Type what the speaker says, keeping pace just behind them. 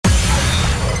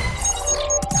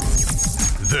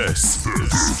This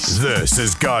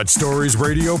is God Stories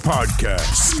Radio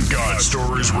Podcast. God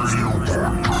Stories Radio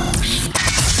Podcast.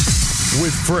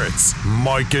 With Fritz,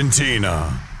 Mike, and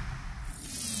Tina.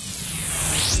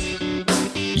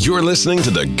 You're listening to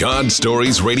the God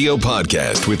Stories Radio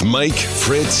Podcast with Mike,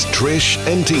 Fritz, Trish,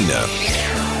 and Tina.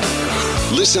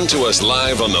 Listen to us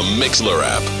live on the Mixlr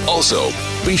app. Also,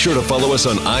 be sure to follow us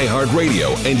on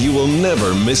iHeartRadio and you will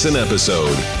never miss an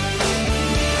episode.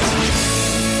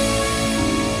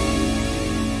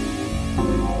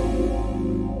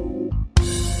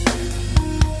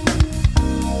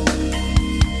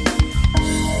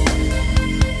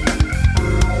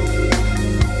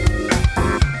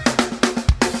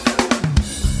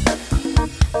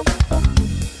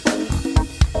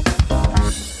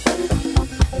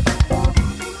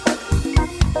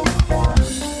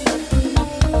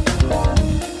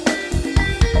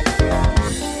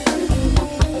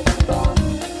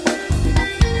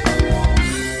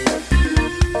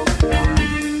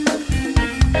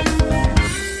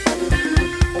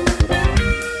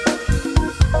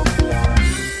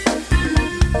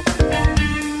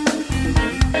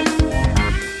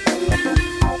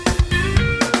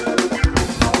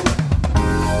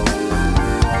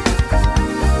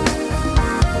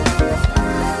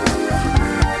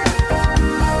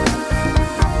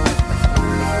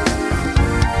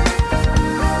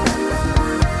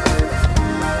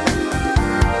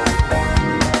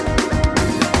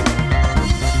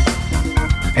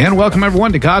 And welcome,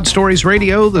 everyone, to God Stories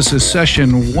Radio. This is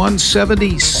session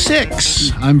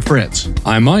 176. I'm Fritz.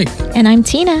 I'm Mike. And I'm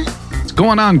Tina. What's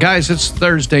going on, guys? It's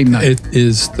Thursday night. It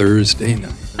is Thursday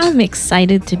night. I'm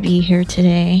excited to be here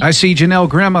today. I see Janelle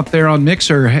Grimm up there on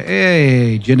Mixer.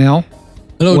 Hey, Janelle.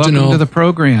 Hello, welcome Janelle. to the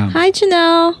program. Hi,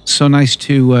 Janelle. So nice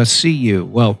to see you.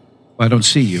 Well, I don't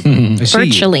see you. I see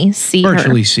Virtually you. see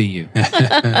Virtually her. see you.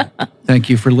 Thank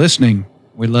you for listening.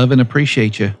 We love and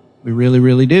appreciate you. We really,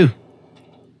 really do.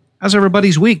 How's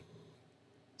everybody's week?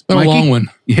 It's been Mikey? a long one.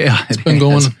 Yeah. It's been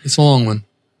going. It's a long one.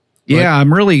 Yeah,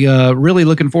 I'm really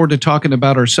looking forward to talking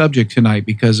about our subject tonight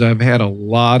because I've had a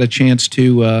lot of chance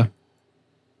to.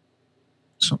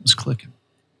 Something's clicking.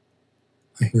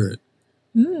 I hear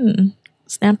it.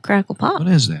 Snap, crackle, pop. What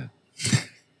is that?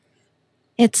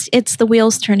 It's the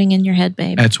wheels turning in your head,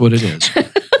 babe. That's what it is.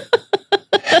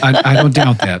 I don't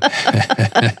doubt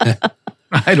that.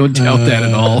 I don't doubt that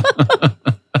at all.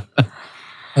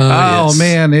 Yes.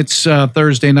 Man, it's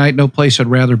Thursday night. No place I'd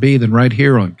rather be than right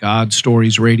here on God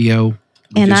Stories Radio.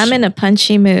 And I'm in a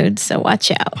punchy mood, so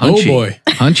watch out. Punchy. Oh, boy.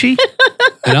 Punchy?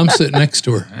 And I'm sitting next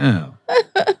to her. Oh.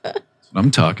 That's what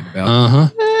I'm talking about. Uh-huh.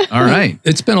 All right.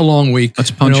 It's been a long week.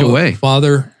 Let's punch away.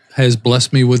 Father has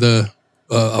blessed me with a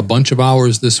bunch of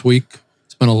hours this week.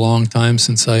 It's been a long time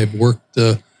since I've worked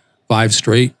 5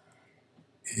 straight.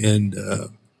 And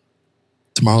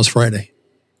tomorrow's Friday.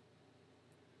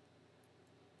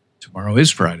 Tomorrow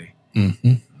is Friday. Mm-hmm.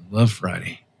 I love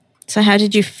Friday. So how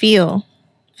did you feel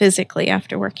physically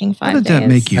after working 5 days? How did that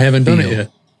make you I haven't done feel? it yet.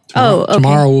 Okay.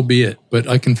 Tomorrow will be it, but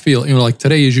I can feel, like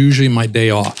today is usually my day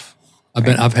off.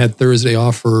 I've had Thursday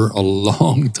off for a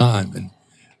long time, and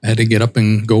I had to get up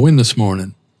and go in this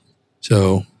morning.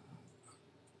 So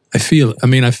I feel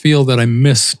that I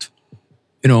missed,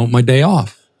 my day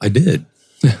off. I did.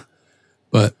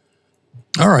 But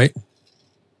all right.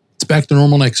 It's back to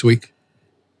normal next week.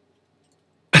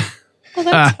 Well,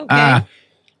 that's okay.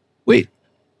 Wait,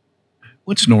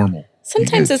 what's normal?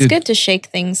 Sometimes it's good to shake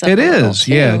things up. It a little is,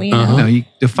 too, yeah. you know? Uh-huh. No, you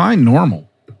define normal.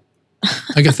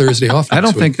 I get Thursday off next I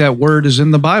don't week. think that word is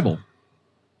in the Bible.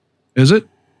 Is it?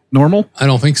 Normal? I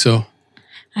don't think so.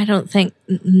 I don't think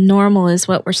normal is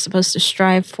what we're supposed to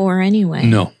strive for anyway.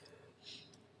 No.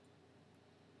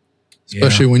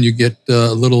 Especially when you get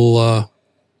a little,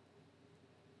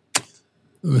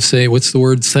 let's say, what's the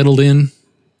word? Settled in?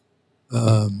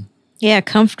 Yeah,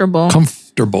 comfortable.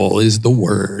 Comfortable is the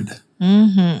word.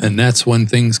 Mm-hmm. And that's when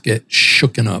things get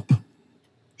shooken up.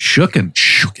 Shooken.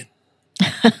 Shooken.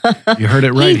 You heard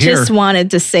it right He here. just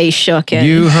wanted to say shooken.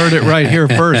 You heard it right here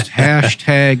first.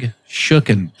 Hashtag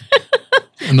shooken.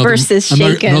 Versus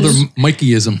shaken. Another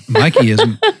Mikeyism.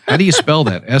 Mikeyism. How do you spell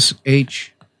that?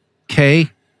 S-H-K?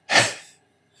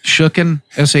 Shooken?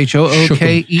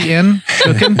 S-H-O-O-K-E-N?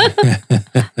 Shooken?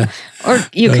 Or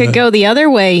you could go the other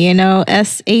way,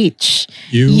 S-H-U-K-U-N.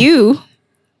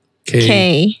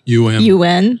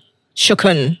 U-M.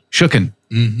 Shooken. Shooken.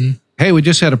 Mm-hmm. Hey, we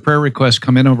just had a prayer request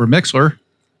come in over Mixlr.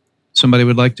 Somebody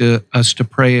would like us to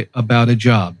pray about a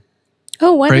job.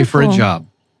 Oh, wonderful. Pray for a job.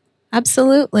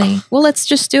 Absolutely. Well, let's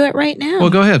just do it right now. Well,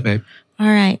 go ahead, babe. All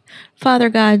right. Father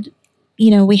God,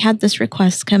 we had this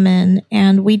request come in,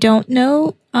 and we don't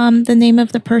know the name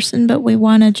of the person, but we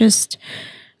want to just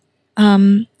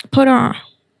put our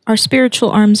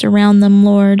spiritual arms around them,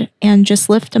 Lord, and just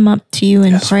lift them up to you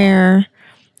in prayer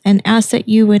and ask that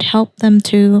you would help them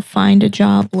to find a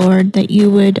job, Lord, that you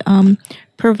would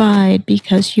provide,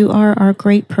 because you are our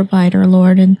great provider,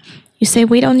 Lord. And you say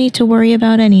we don't need to worry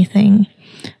about anything.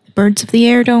 The birds of the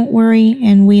air don't worry,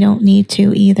 and we don't need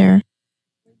to either.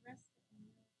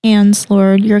 Hands,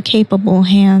 Lord, your capable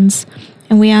hands.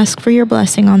 And we ask for your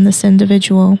blessing on this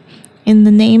individual. In the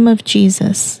name of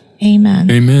Jesus, amen.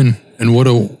 Amen. And what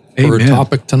a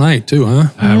topic tonight, too,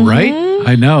 huh? Right?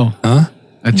 I know. Huh?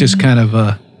 That just kind of,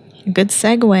 A good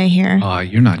segue here. oh,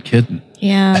 you're not kidding.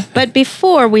 Yeah. But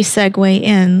before we segue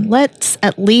in, let's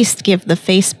at least give the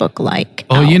Facebook like.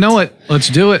 Oh, out. you know what? Let's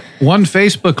do it. One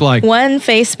Facebook like. One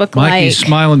Facebook Mikey's like.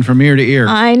 smiling from ear to ear.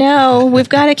 I know. We've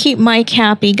got to keep Mike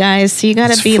happy, guys. So you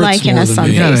got It's to be Fritz liking more us than on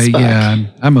me. Facebook. Yeah,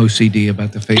 I'm OCD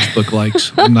about the Facebook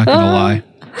likes. I'm not going to lie.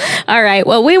 All right.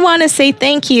 Well, we want to say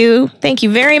thank you. Thank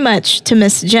you very much to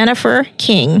Miss Jennifer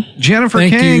King. Jennifer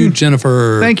Thank King. you,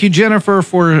 Jennifer. Thank you, Jennifer,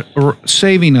 for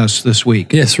saving us this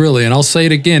week. Yes, really. And I'll say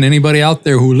it again. Anybody out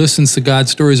there who listens to God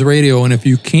Stories Radio, and if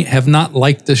you have not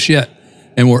liked us yet,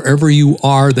 and wherever you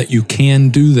are that you can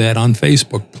do that on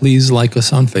Facebook, please like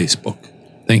us on Facebook.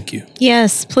 Thank you.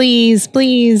 Yes, please,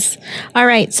 please. All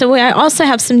right. So I also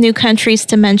have some new countries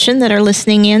to mention that are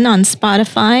listening in on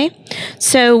Spotify.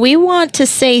 So we want to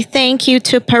say thank you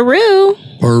to Peru.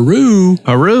 Peru.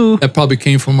 Peru. That probably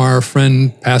came from our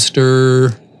friend,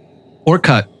 Pastor.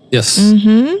 Orcutt. Yes.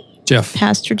 Jeff.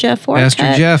 Pastor Jeff Orcutt.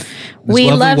 Pastor Jeff. his We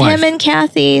lovely love wife. him and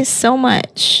Kathy so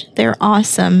much. They're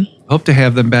awesome. Hope to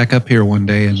have them back up here one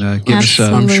day and give us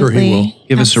I'm sure he will.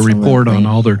 give us a report on Absolutely.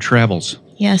 all their travels.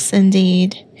 Yes,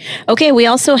 indeed. Okay, we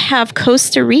also have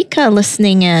Costa Rica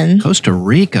listening in. Costa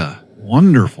Rica.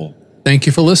 Wonderful. Thank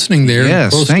you for listening there.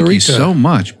 Yes, Costa thank Rica. you so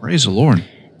much. Praise the Lord.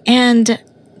 And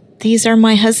these are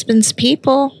my husband's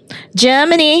people.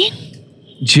 Germany.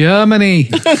 Germany.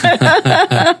 Thank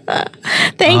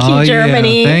you,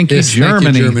 Germany. Yeah. Thank you, Yes, thank you,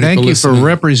 Germany. Germany, Thank for you for listening.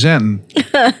 representing.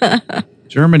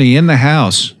 Germany in the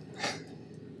house.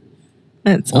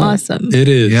 That's awesome. It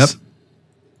is. Yep.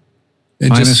 And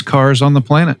Finest cars on the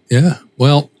planet. yeah.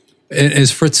 Well,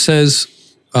 as Fritz says,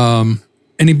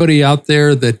 anybody out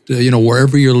there that,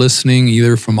 wherever you're listening,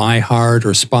 either from iHeart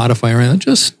or Spotify or anything,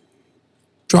 just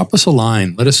drop us a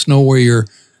line. Let us know where you're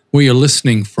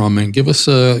listening from, and give us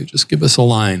a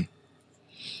line.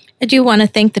 I do want to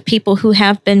thank the people who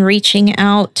have been reaching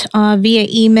out via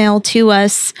email to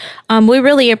us. We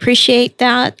really appreciate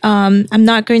that. I'm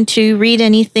not going to read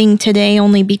anything today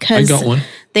only because I got one.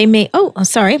 they may. Oh,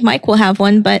 sorry, Mike will have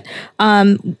one, but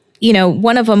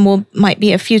one of them might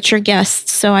be a future guest,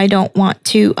 so I don't want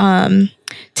to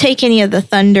take any of the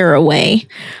thunder away.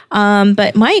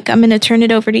 But Mike, I'm going to turn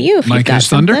it over to you if Mike you've got has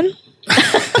thunder? something.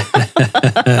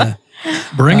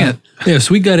 Bring it. Yes,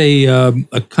 we got a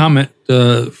comment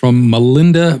from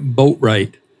Melinda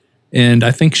Boatwright, and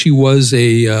I think she was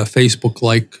a Facebook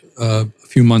like a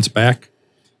few months back.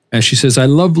 And she says, "I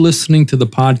love listening to the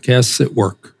podcasts at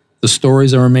work. The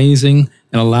stories are amazing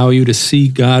and allow you to see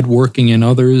God working in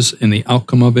others and the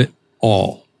outcome of it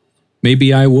all.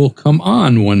 Maybe I will come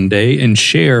on one day and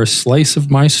share a slice of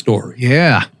my story.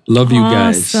 Yeah. Love you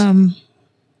guys." Awesome.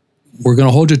 We're going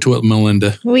to hold you to it,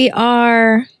 Melinda. We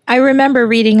are. I remember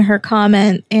reading her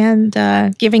comment and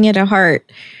giving it a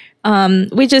heart.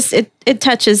 It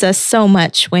touches us so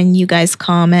much when you guys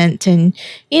comment, and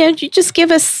you just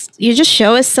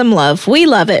show us some love. We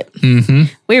love it. Mm-hmm.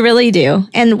 We really do.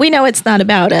 And we know it's not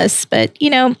about us, but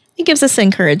it gives us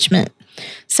encouragement.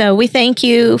 So we thank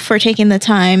you for taking the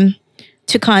time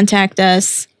to contact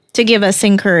us, to give us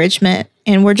encouragement.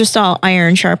 And we're just all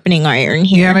iron sharpening iron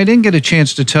here. Yeah, and I didn't get a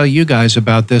chance to tell you guys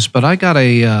about this, but I got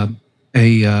a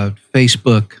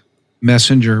Facebook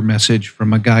Messenger message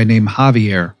from a guy named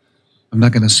Javier. I'm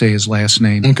not going to say his last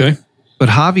name, Okay. but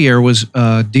Javier was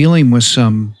dealing with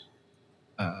some,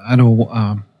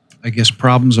 I guess,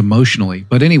 problems emotionally.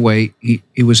 But anyway,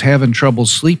 he was having trouble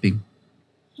sleeping,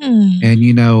 and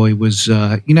it was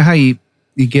how you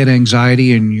get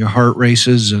anxiety and your heart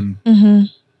races and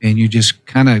you just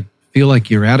kind of feel like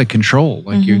you're out of control,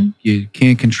 like you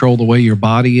can't control the way your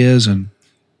body is. And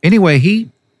anyway, he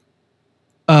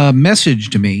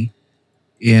messaged me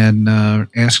and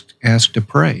asked to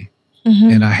pray.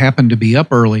 And I happened to be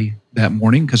up early that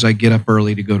morning because I get up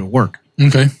early to go to work.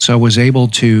 Okay. So I was able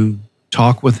to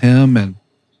talk with him, and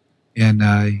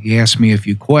he asked me a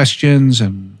few questions,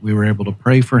 and we were able to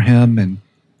pray for him. And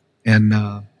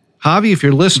Javi, if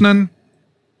you're listening,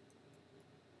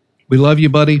 we love you,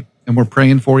 buddy, and we're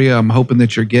praying for you. I'm hoping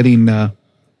that you're getting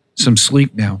some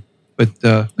sleep now. But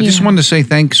I just wanted to say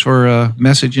thanks for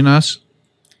messaging us.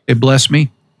 it blessed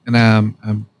me, and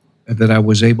that I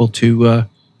was able to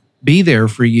be there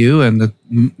for you, and that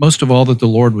most of all that the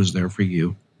Lord was there for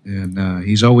you, and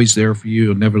He's always there for you.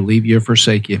 He'll never leave you or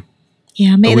forsake you.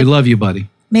 Yeah, But we love you, buddy.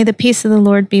 May the peace of the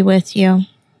Lord be with you.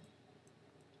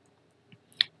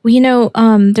 Well,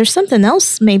 there's something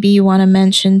else maybe you want to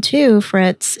mention too,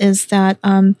 Fritz, is that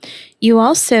you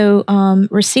also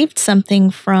received something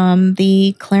from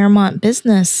the Claremont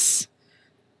Business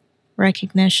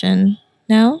recognition.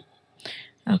 No?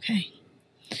 Okay.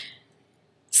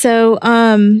 So,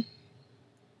 We're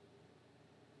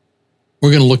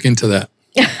going to look into that.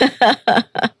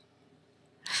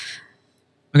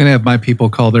 I'm going to have my people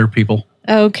call their people.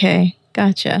 Okay,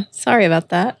 gotcha. Sorry about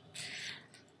that.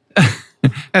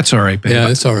 That's all right, babe. Yeah,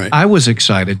 it's all right. I was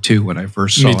excited too when I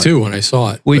first saw it. Me too, when I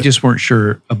saw it. We but- just weren't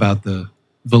sure about the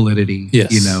validity,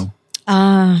 Yes. of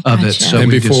Gotcha. it. So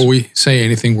and we before just, we say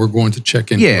anything, we're going to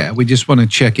check in. yeah, we just want to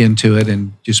check into it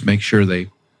and just make sure they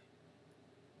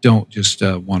don't just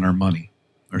want our money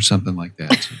or something like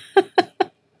that. So.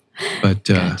 But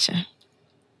Gotcha.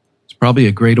 it's probably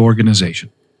a great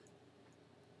organization.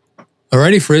 All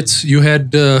righty, Fritz, you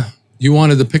had you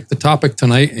wanted to pick the topic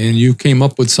tonight, and you came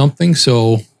up with something.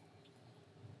 So,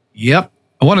 Yep.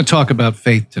 I want to talk about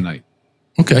faith tonight.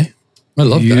 okay, I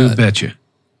love You that. betcha.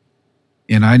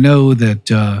 And I know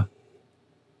that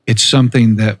it's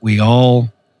something that we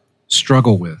all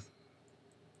struggle with.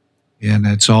 And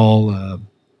it's all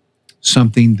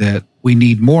something that we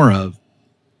need more of.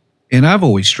 And I've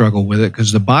always struggled with it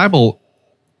because the Bible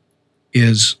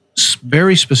is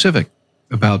very specific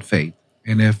about faith.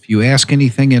 And if you ask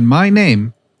anything in my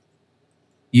name,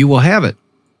 you will have it.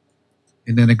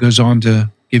 And then it goes on to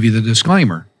give you the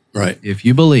disclaimer. Right. If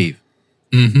you believe.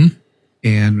 Mm-hmm.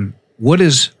 And what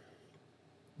does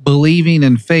believing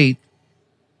and faith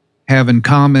have in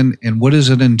common, and what does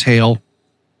it entail,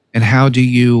 and how do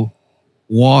you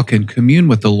walk and commune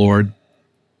with the Lord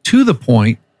to the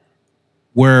point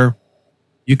where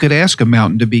you could ask a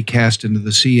mountain to be cast into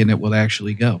the sea and it will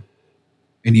actually go,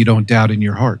 and you don't doubt in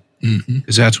your heart,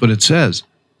 because that's what it says.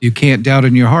 You can't doubt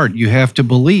in your heart. You have to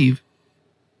believe,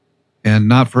 and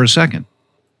not for a second.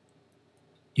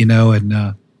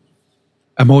 And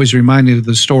I'm always reminded of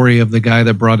the story of the guy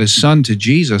that brought his son to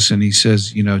Jesus, and he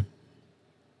says,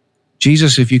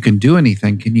 Jesus, if you can do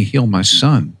anything, can you heal my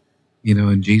son?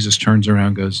 And Jesus turns around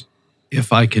and goes,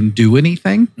 if I can do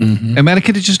anything? Mm-hmm. I mean, I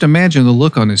could just imagine the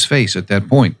look on his face at that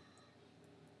point.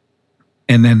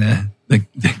 And then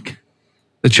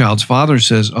the child's father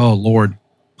says, oh, Lord,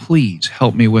 please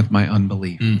help me with my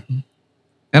unbelief. Mm-hmm.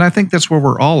 And I think that's where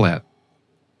we're all at.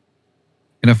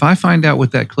 And if I find out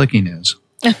what that clicking is,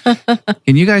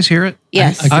 can you guys hear it?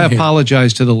 Yes. I can I hear.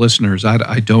 apologize to the listeners.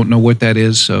 I don't know what that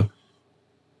is, so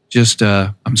just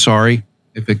I'm sorry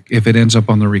if it ends up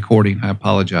on the recording. I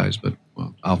apologize, but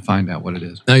I'll find out what it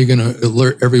is. Now you're going to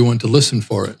alert everyone to listen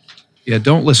for it. Yeah,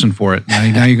 don't listen for it. Now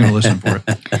you're going to listen for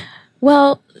it.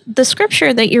 Well, the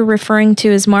scripture that you're referring to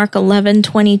is Mark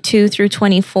 11:22 through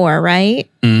 24, right?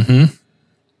 Mm-hmm.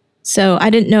 So I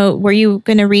didn't know, were you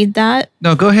going to read that?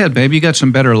 No, go ahead, babe. You got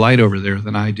some better light over there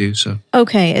than I do. So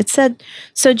Okay, it said,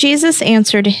 so Jesus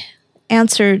answered,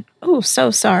 oh,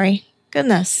 so sorry.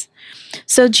 Goodness.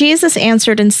 So Jesus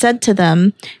answered and said to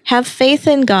them, have faith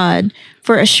in God,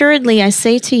 for assuredly I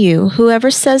say to you,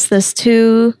 whoever says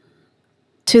to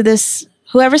this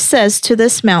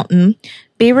mountain,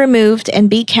 be removed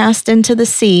and be cast into the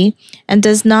sea, and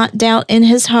does not doubt in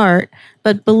his heart,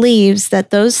 but believes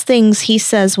that those things he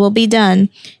says will be done,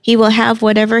 he will have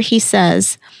whatever he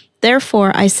says.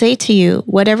 Therefore, I say to you,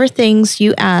 whatever things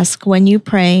you ask when you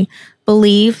pray,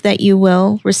 believe that you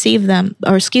will receive them,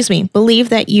 believe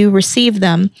that you receive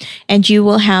them, and you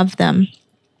will have them.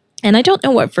 And I don't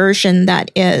know what version that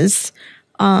is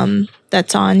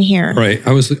that's on here. Right.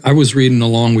 I was reading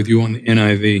along with you on the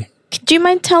NIV. Do you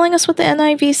mind telling us what the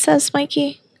NIV says,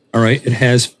 Mikey? All right. It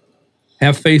has,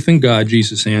 have faith in God,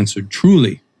 Jesus answered.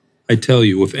 Truly, I tell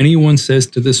you, if anyone says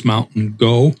to this mountain,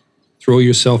 go, throw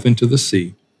yourself into the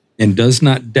sea, and does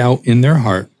not doubt in their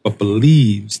heart, but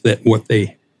believes that what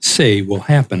they say will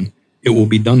happen, it will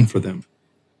be done for them.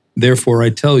 Therefore, I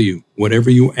tell you, whatever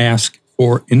you ask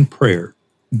for in prayer,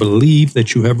 believe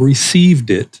that you have received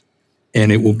it,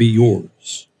 and it will be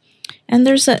yours. And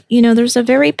there's a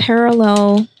very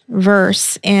parallel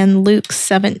verse in Luke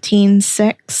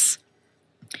 17:6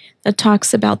 that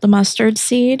talks about the mustard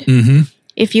seed. Mm-hmm.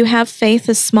 If you have faith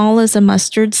as small as a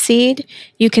mustard seed,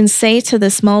 you can say to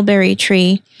this mulberry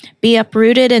tree, be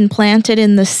uprooted and planted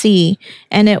in the sea,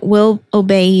 and it will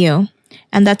obey you.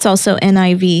 And that's also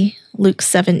NIV, Luke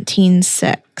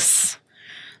 17:6.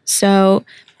 So,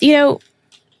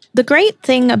 The great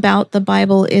thing about the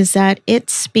Bible is that it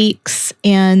speaks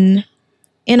in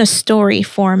a story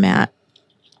format.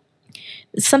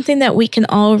 It's something that we can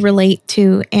all relate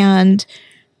to, and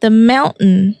the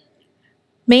mountain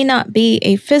may not be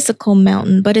a physical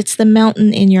mountain, but it's the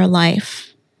mountain in your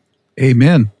life.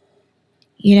 Amen.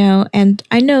 And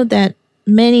I know that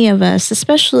many of us,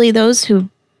 especially those who've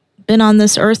been on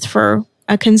this earth for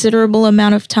a considerable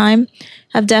amount of time,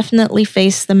 have definitely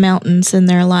faced the mountains in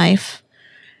their life.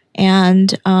 And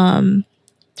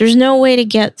there's no way to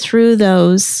get through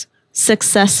those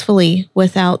successfully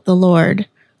without the Lord.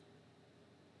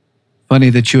 Funny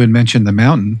that you had mentioned the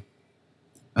mountain.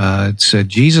 It said,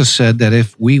 Jesus said that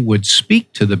if we would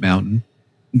speak to the mountain,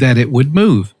 that it would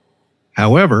move.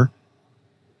 However,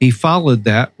 he followed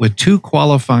that with two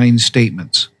qualifying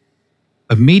statements.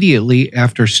 Immediately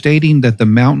after stating that the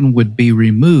mountain would be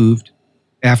removed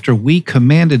after we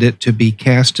commanded it to be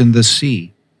cast in the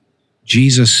sea,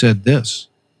 Jesus said this.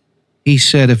 He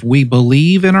said, if we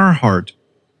believe in our heart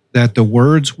that the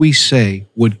words we say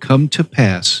would come to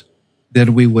pass,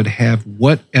 then we would have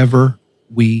whatever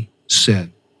we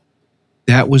said.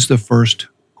 That was the first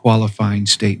qualifying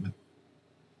statement.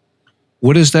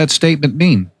 What does that statement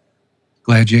mean?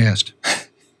 Glad you asked.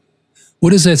 What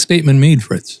does that statement mean,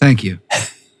 Fritz? Thank you.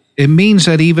 It means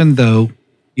that even though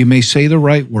you may say the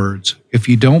right words, if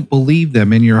you don't believe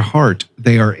them in your heart,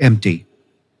 they are empty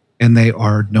and they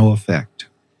are no effect.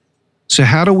 So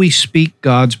how do we speak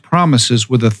God's promises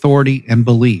with authority and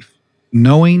belief,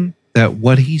 knowing that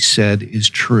what he said is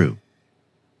true?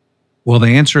 Well,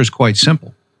 the answer is quite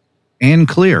simple and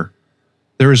clear.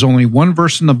 There is only one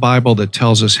verse in the Bible that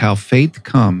tells us how faith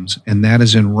comes, and that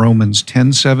is in Romans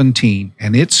 10:17,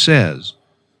 and it says,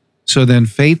 so then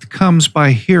faith comes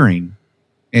by hearing,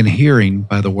 and hearing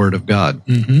by the word of God.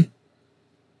 Mm-hmm.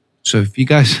 So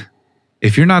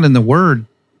if you're not in the word,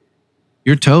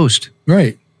 you're toast.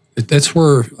 Right. That's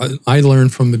where I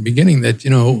learned from the beginning that,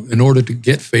 in order to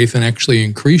get faith and actually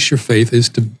increase your faith is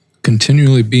to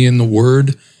continually be in the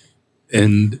word.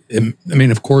 And I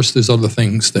mean, of course, there's other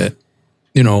things that,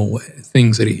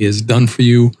 things that he has done for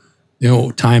you,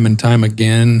 time and time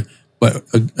again. But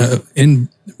in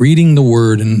reading the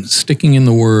word and sticking in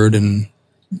the word, and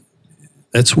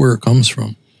that's where it comes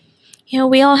from.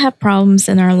 We all have problems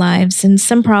in our lives, and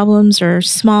some problems are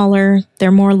smaller. They're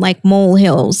more like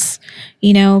molehills,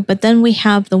 but then we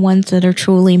have the ones that are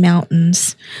truly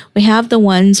mountains. We have the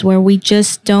ones where we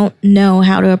just don't know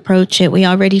how to approach it. We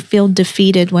already feel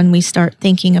defeated when we start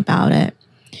thinking about it.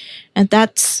 And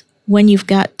that's when you've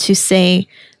got to say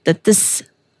that this,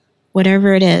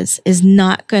 whatever it is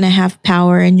not going to have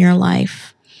power in your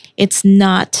life. It's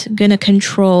not going to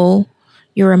control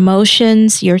your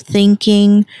emotions, your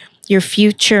thinking, your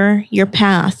future, your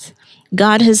path.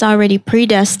 God has already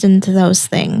predestined those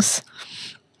things.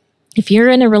 If you're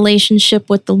in a relationship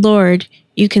with the Lord,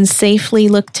 you can safely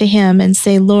look to him and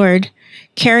say, Lord,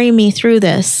 carry me through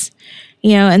this.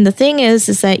 And the thing is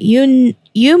that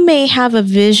you may have a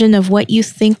vision of what you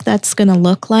think that's going to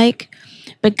look like,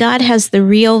 but God has the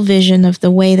real vision of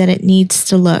the way that it needs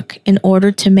to look in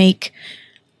order to make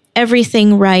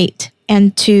everything right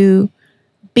and to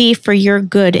be for your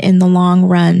good in the long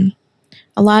run.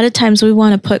 A lot of times we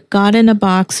want to put God in a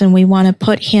box and we want to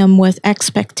put him with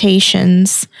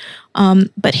expectations,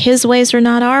 but his ways are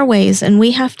not our ways, and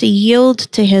we have to yield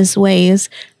to his ways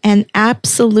and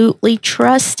absolutely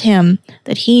trust him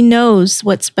that he knows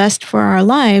what's best for our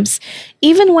lives,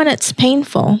 even when it's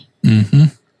painful. Mm-hmm.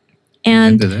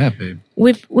 And Into that, babe.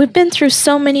 We've been through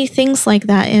so many things like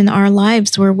that in our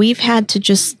lives where we've had to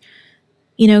just,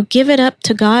 give it up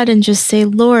to God and just say,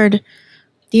 Lord,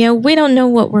 we don't know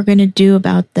what we're going to do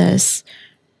about this.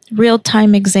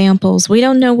 Real-time examples. We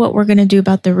don't know what we're going to do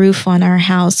about the roof on our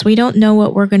house. We don't know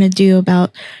what we're going to do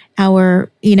about our,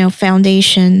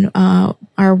 foundation.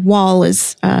 Our wall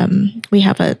is, we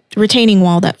have a retaining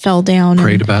wall that fell down.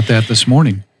 Prayed about that this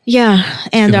morning. Yeah.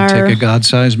 And it's going to take a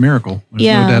God-sized miracle. There's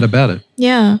no doubt about it.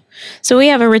 Yeah. So we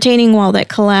have a retaining wall that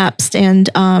collapsed, and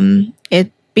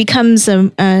it becomes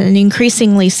an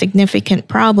increasingly significant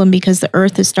problem because the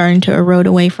earth is starting to erode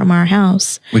away from our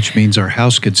house. Which means our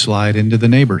house could slide into the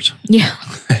neighbors. Yeah.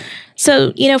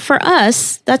 So, for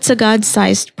us, that's a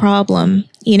God-sized problem,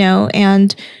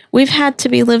 and we've had to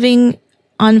be living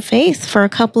on faith for a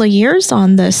couple of years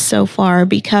on this so far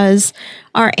because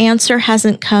our answer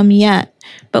hasn't come yet.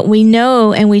 But we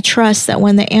know and we trust that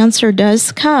when the answer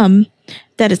does come,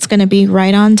 that it's going to be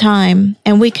right on time,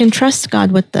 and we can trust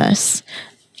God with this.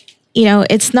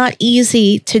 It's not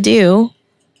easy to do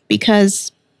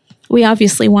because we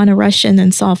obviously want to rush in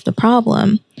and solve the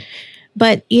problem.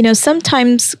 But,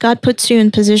 sometimes God puts you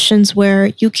in positions where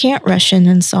you can't rush in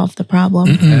and solve the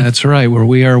problem. That's right. Where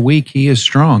we are weak, he is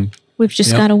strong. We've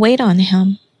just got to wait on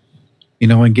him.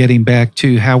 And getting back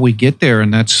to how we get there,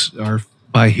 and that's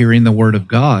by hearing the word of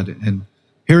God. And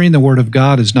hearing the word of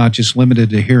God is not just limited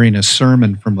to hearing a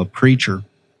sermon from a preacher.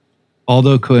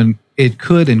 Although it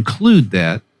could include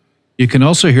that, you can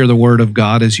also hear the word of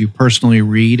God as you personally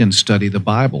read and study the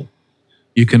Bible.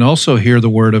 You can also hear the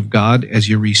word of God as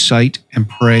you recite and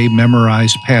pray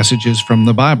memorized passages from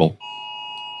the Bible.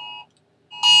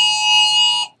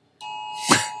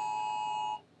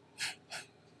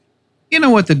 You know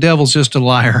what? The devil's just a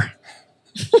liar.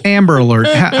 Amber Alert.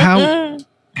 How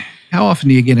often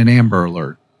do you get an Amber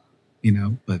Alert?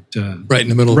 But right in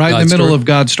the middle. Of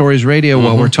God Stories Radio,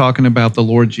 while we're talking about the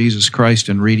Lord Jesus Christ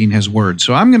and reading His Word.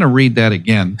 So I'm going to read that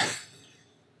again.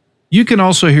 You can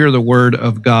also hear the word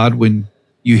of God when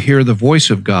you hear the voice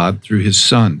of God through His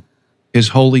Son, His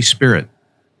Holy Spirit,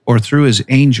 or through His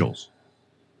angels.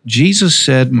 Jesus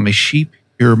said, "My sheep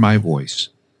hear my voice."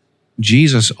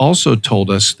 Jesus also told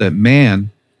us that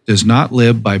man does not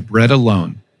live by bread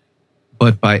alone,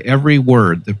 but by every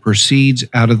word that proceeds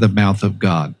out of the mouth of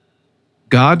God.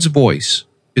 God's voice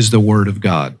is the word of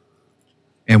God.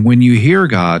 And when you hear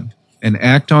God and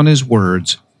act on His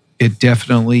words, it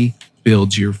definitely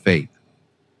builds your faith.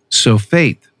 So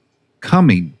faith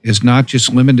coming is not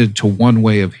just limited to one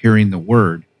way of hearing the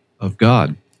word of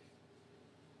God.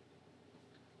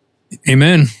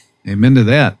 Amen. Amen to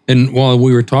that. And while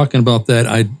we were talking about that,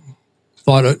 I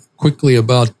thought quickly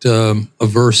about a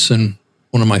verse in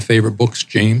one of my favorite books,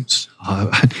 James.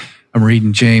 I'm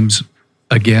reading James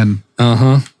again.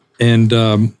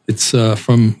 And it's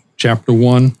from chapter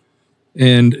 1,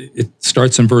 and it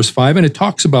starts in verse 5, and it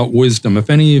talks about wisdom. If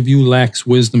any of you lacks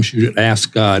wisdom, you should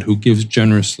ask God, who gives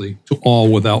generously to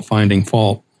all without finding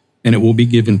fault, and it will be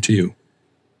given to you.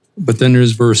 But then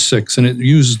there's verse 6, and it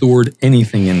uses the word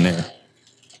anything in there.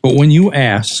 But when you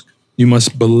ask, you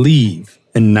must believe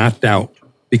and not doubt,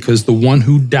 because the one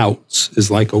who doubts is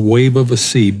like a wave of a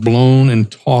sea blown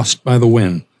and tossed by the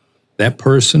wind. That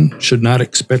person should not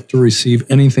expect to receive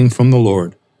anything from the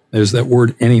Lord. There's that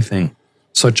word anything.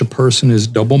 Such a person is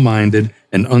double-minded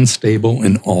and unstable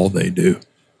in all they do.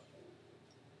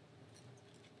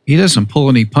 He doesn't pull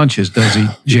any punches, does he,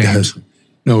 James?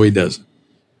 No, he doesn't.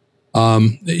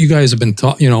 You guys have been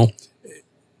taught,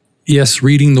 yes,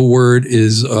 reading the word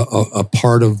is a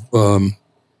part of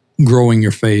growing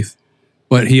your faith.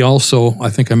 But he also, I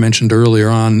think I mentioned earlier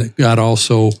on, God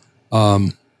also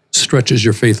stretches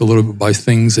your faith a little bit by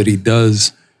things that he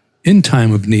does in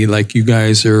time of need, like you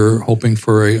guys are hoping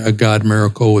for a God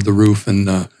miracle with the roof and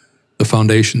the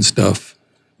foundation stuff.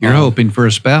 You're hoping for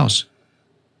a spouse.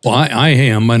 Well, I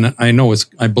am, and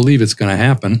I believe it's going to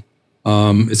happen.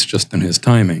 It's just in his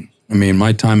timing. I mean,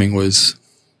 my timing was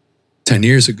 10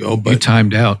 years ago, but you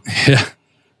timed out. Yeah.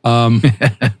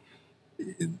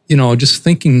 Just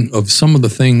thinking of some of the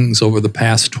things over the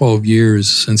past 12 years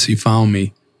since he found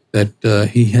me that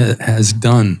he has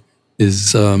done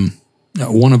is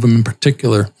one of them in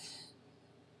particular.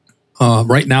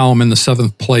 Right now, I'm in the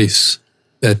 7th place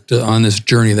that on this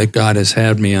journey that God has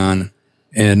had me on,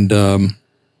 and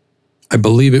I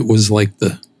believe it was like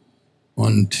it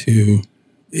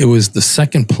was the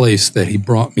 2nd place that he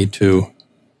brought me to,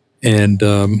 and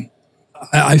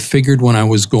I figured when I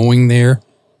was going there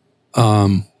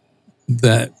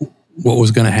that what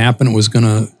was going to happen, it was going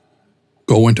to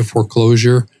go into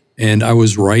foreclosure, and I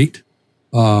was right,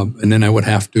 and then I would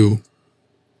have to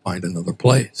find another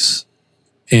place.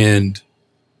 And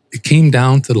it came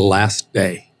down to the last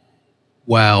day.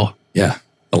 Wow. Yeah,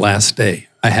 the last day.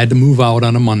 I had to move out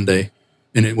on a Monday,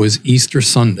 and it was Easter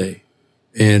Sunday.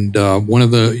 And one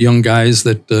of the young guys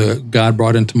that God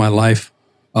brought into my life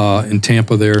in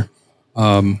Tampa there,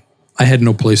 I had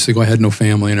no place to go. I had no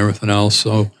family and everything else.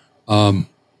 So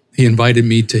he invited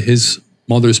me to his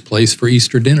mother's place for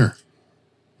Easter dinner.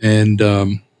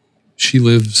 And she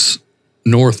lives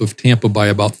north of Tampa by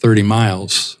about 30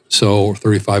 miles, so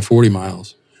 35, 40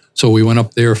 miles. So we went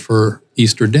up there for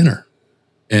Easter dinner.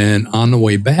 And on the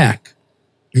way back,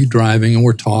 we're driving and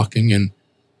we're talking, and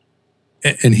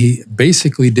he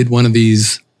basically did one of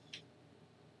these,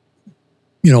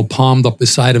 palmed up the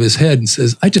side of his head and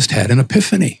says, "I just had an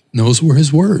epiphany." And those were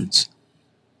his words.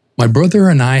 My brother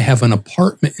and I have an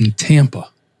apartment in Tampa,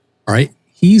 all right?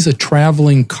 He's a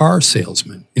traveling car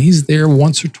salesman, and he's there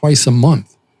once or twice a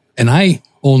month. And I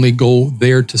only go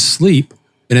there to sleep,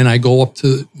 and then I go up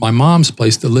to my mom's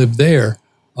place to live there.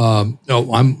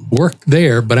 I'm work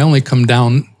there, but I only come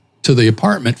down to the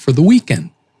apartment for the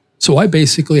weekend. So I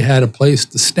basically had a place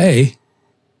to stay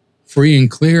free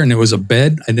and clear, and there was a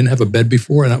bed. I didn't have a bed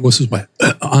before, and that was my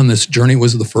on this journey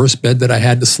was the first bed that I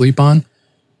had to sleep on.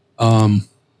 And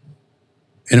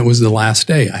it was the last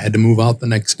day. I had to move out the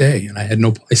next day, and I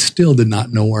still did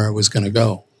not know where I was going to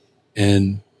go.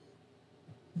 And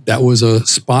that was a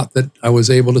spot that I was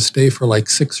able to stay for like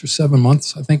 6 or 7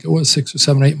 months. I think it was 6 or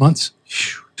 7, 8 months.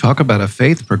 Talk about a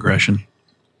faith progression.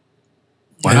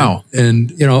 Wow.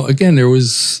 And again, there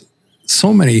was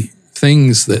so many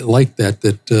things that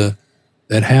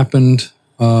happened.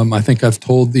 I think I've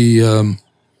told the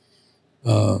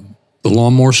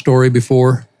lawnmower story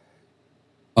before.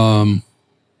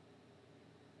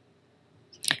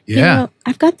 Yeah.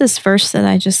 I've got this verse that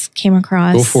I just came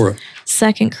across. Go for it.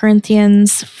 2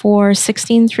 Corinthians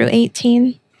 4:16 through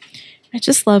 18. I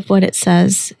just love what it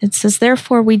says. It says,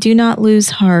 "Therefore we do not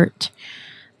lose heart.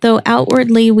 Though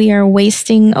outwardly we are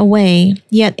wasting away,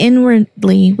 yet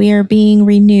inwardly we are being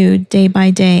renewed day by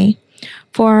day.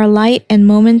 For our light and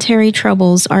momentary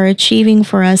troubles are achieving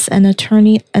for us an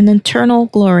eternal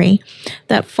glory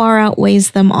that far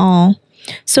outweighs them all.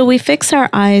 So we fix our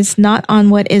eyes not on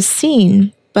what is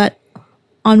seen, but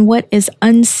on what is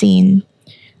unseen.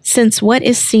 Since what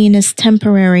is seen is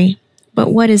temporary,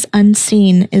 but what is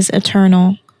unseen is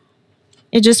eternal."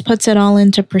 It just puts it all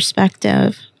into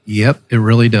perspective. Yep, it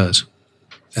really does.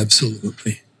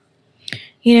 Absolutely.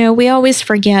 We always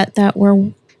forget that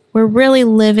we're really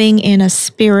living in a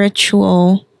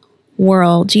spiritual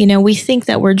world. We think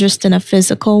that we're just in a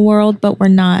physical world, but we're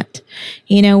not.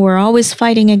 We're always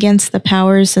fighting against the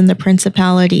powers and the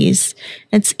principalities.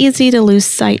 It's easy to lose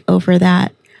sight over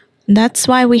that. And that's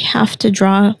why we have to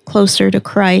draw closer to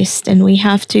Christ, and we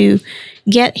have to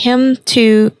get him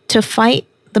to fight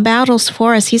the battles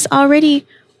for us. He's already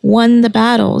won the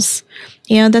battles.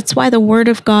 That's why the word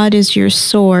of God is your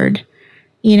sword.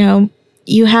 You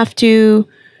have to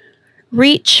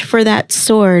reach for that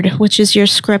sword, which is your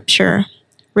scripture.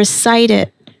 Recite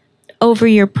it over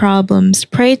your problems.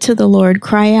 Pray to the Lord.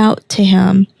 Cry out to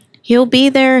him. He'll be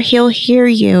there. He'll hear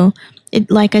you.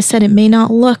 Like I said, it may not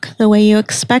look the way you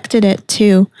expected it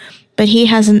to, but he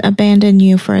hasn't abandoned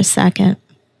you for a second.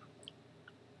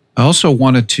 I also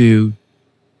wanted to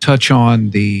touch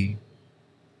on the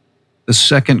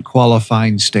second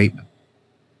qualifying statement.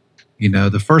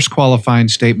 The first qualifying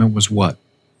statement was what?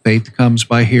 Faith comes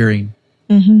by hearing,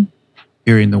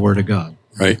 hearing the word of God.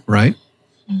 Right. Right?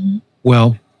 Mm-hmm.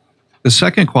 Well, the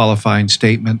second qualifying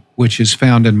statement, which is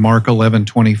found in Mark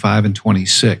 11:25 and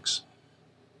 26,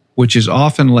 which is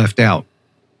often left out.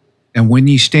 "And when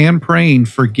ye stand praying,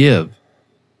 forgive,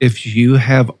 if you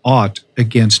have aught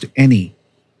against any,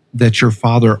 that your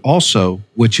Father also,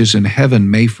 which is in heaven,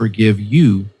 may forgive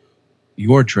you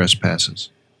your trespasses.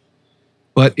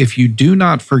 But if you do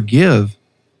not forgive,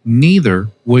 neither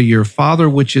will your Father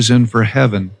which is in for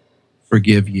heaven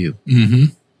forgive you." Mm-hmm.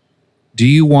 Do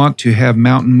you want to have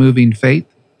mountain-moving faith?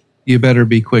 You better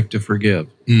be quick to forgive.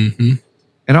 Mm-hmm.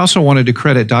 And I also wanted to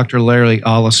credit Dr. Larry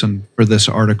Ollison for this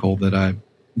article that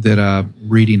I'm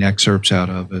reading excerpts out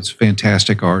of. It's a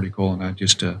fantastic article, and I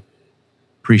just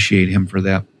appreciate him for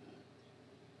that.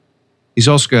 He's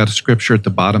also got a scripture at the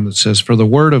bottom that says, "For the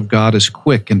word of God is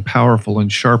quick and powerful and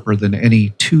sharper than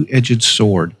any two-edged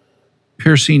sword,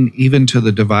 piercing even to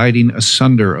the dividing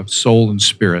asunder of soul and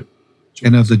spirit,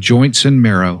 and of the joints and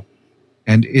marrow,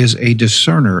 and is a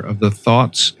discerner of the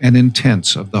thoughts and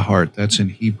intents of the heart." That's in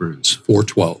Hebrews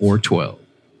 4:12. 4:12.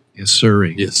 Yes,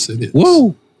 sirree. Yes, it is.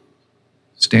 Whoa!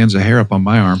 Stands a hair up on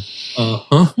my arm.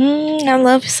 Uh-huh. I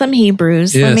love some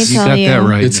Hebrews. Let me Yes, You tell got you. that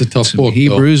right. It's a tough Some book, though.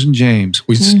 Hebrews and James.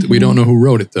 We don't know who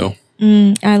wrote it, though.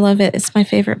 I love it. It's my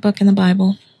favorite book in the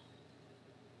Bible.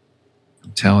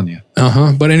 I'm telling you.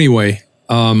 Uh-huh. But anyway,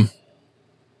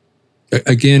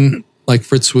 again, like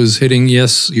Fritz was hitting,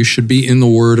 yes, you should be in the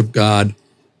Word of God,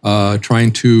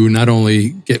 trying to not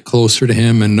only get closer to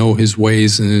him and know his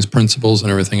ways and his principles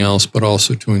and everything else, but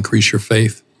also to increase your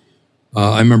faith.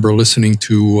 I remember listening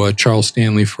to Charles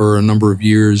Stanley for a number of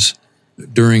years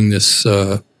during this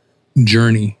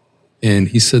journey, and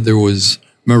he said I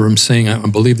remember him saying, I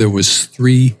believe there was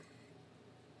 3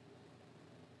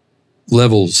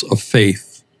 levels of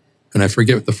faith, and I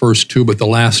forget what the first 2, but the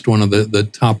last one, the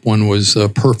top one, was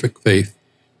perfect faith.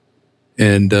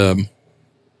 And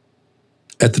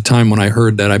at the time when I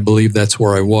heard that, I believe that's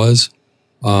where I was.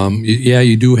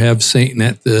 You do have Satan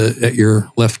at your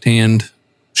left hand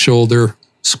shoulder,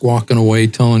 squawking away,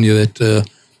 telling you that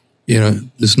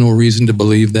there's no reason to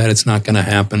believe that it's not going to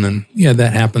happen. And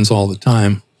that happens all the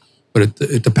time, but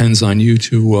it depends on you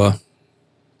to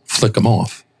flick them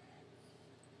off.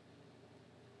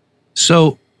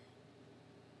 So,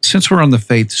 since we're on the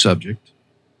faith subject,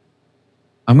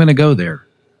 I'm going to go there.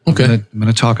 Okay. I'm going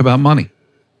to talk about money.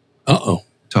 Uh-oh.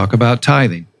 Talk about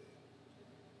tithing.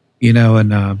 You know,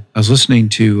 and I was listening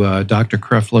to Dr.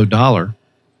 Creflo Dollar,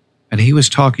 and he was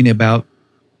talking about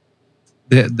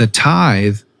the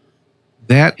tithe.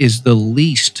 That is the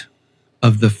least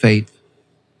of the faith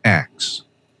acts.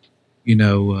 You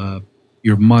know,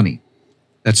 your money.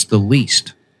 That's the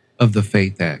least of the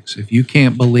faith acts. If you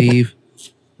can't believe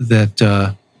that,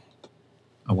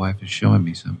 my wife is showing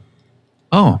me some.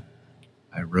 Oh,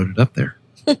 I wrote it up there.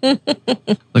 Look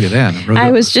at that.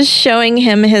 I was just showing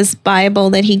him his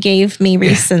Bible that he gave me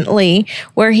recently,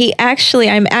 where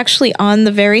I'm actually on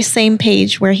the very same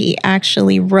page where he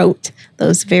actually wrote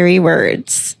those very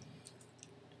words.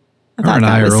 Her and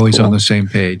I are always on the same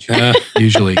page,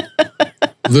 usually.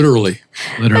 Literally.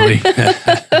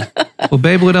 Well,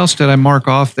 babe, what else did I mark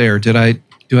off there? Do I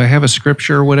have a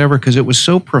scripture or whatever? Because it was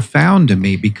so profound to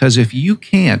me. Because if you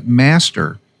can't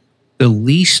master the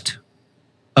least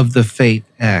of the faith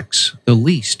acts, the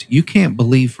least, you can't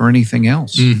believe for anything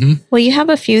else. Mm-hmm. Well, you have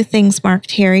a few things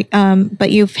marked here,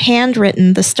 but you've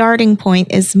handwritten the starting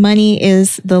point is money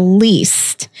is the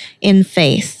least in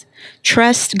faith.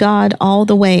 Trust God all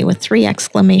the way with 3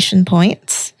 exclamation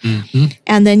points. Mm-hmm.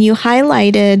 And then you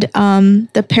highlighted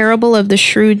the parable of the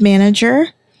shrewd manager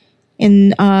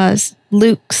in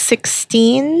Luke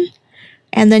 16.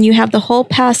 And then you have the whole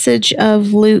passage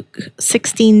of Luke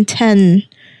 16:10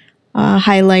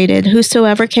 highlighted.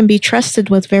 Whosoever can be trusted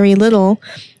with very little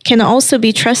can also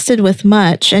be trusted with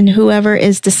much, and whoever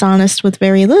is dishonest with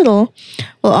very little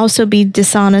will also be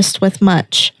dishonest with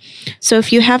much. So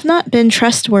if you have not been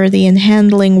trustworthy in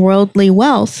handling worldly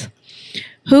wealth,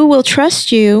 who will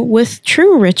trust you with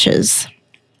true riches?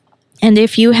 And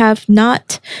if you have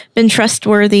not been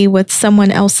trustworthy with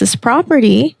someone else's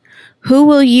property, who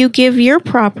will you give your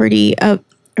property of,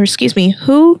 or excuse me,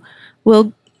 who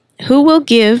will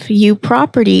give you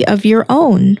property of your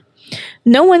own?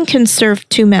 No one can serve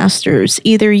 2 masters.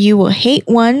 Either you will hate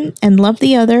one and love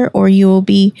the other, or you will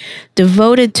be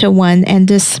devoted to one and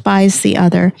despise the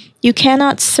other. You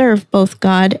cannot serve both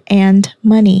God and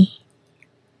money.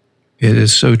 It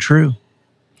is so true.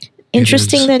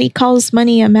 Interesting that he calls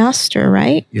money a master,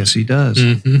 right? Yes, he does.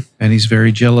 Mm-hmm. And he's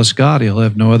very jealous God. He'll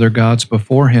have no other gods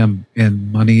before him,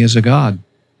 and money is a god.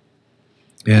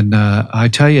 And I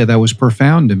tell you, that was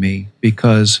profound to me,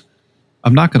 because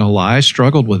I'm not going to lie, I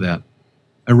struggled with that.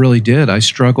 I really did. I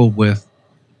struggled with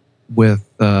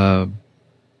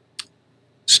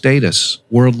status,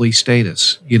 worldly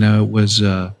status. You know, it was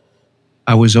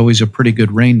I was always a pretty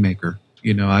good rainmaker.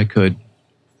 You know, I could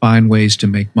find ways to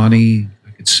make money.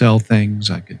 I could sell things.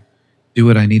 I could do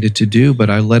what I needed to do, but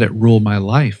I let it rule my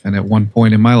life. And at one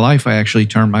point in my life, I actually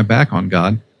turned my back on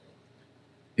God,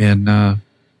 and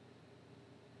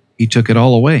he took it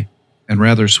all away, and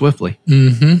rather swiftly.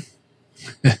 Mm-hmm.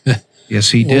 Yes,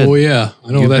 he did. Oh yeah,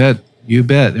 I know that. You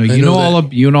bet. You know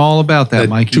all about that,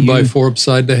 Mikey. 2x4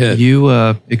 upside the head. You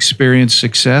experienced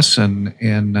success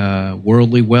and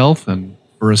worldly wealth, and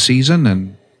for a season,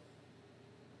 and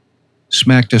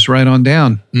smacked us right on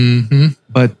down. Mm-hmm.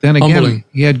 But then again, Humbling.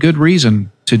 he had good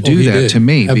reason to do that to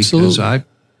me. Absolutely.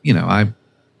 Because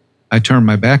I turned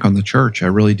my back on the church. I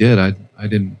really did. I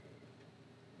didn't.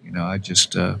 I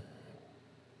just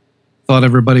thought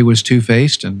everybody was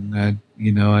two-faced, and I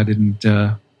didn't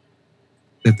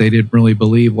that they didn't really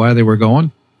believe why they were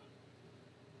going.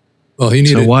 Well,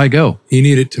 so why go? He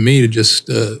needed to me to just.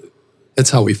 That's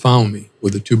how he found me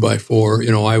with the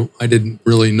 2x4. I didn't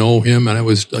really know him, and I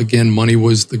was, again, money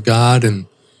was the god, and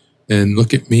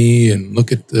look at me, and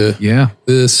look at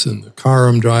this, and the car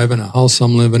I'm driving, a house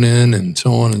I'm living in, and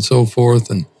so on and so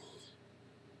forth, and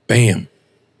bam.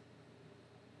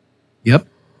 Yep.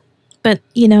 But,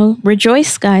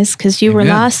 rejoice, guys, because you were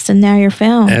lost and now you're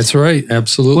found. That's right.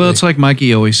 Absolutely. Well, it's like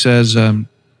Mikey always says,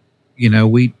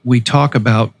 we talk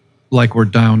about like we're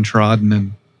downtrodden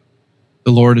and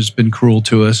the Lord has been cruel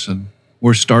to us and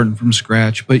we're starting from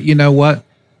scratch. But you know what?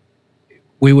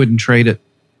 We wouldn't trade it.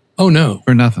 Oh, no.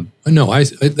 For nothing. No,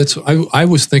 I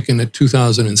was thinking at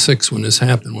 2006 when this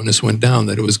happened, when this went down,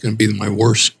 that it was going to be my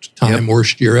worst time,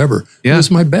 worst year ever. Yeah. It was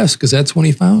my best because that's when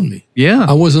he found me. Yeah.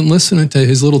 I wasn't listening to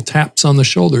his little taps on the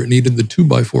shoulder. It needed the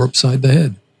 2x4 upside the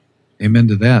head. Amen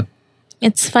to that.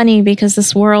 It's funny because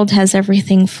this world has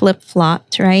everything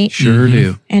flip-flopped, right? Sure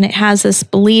do. And it has us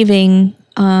believing,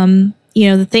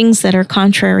 the things that are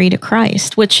contrary to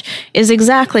Christ, which is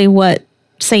exactly what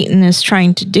Satan is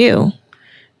trying to do.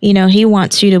 He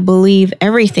wants you to believe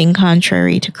everything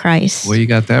contrary to Christ. Well, you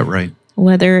got that right.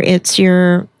 Whether it's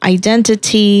your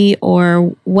identity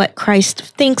or what Christ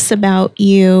thinks about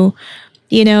you,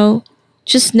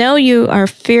 just know you are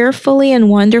fearfully and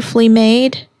wonderfully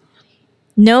made.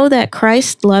 know that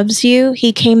Christ loves you.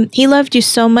 He loved you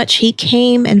so much, he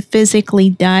came and physically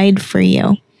died for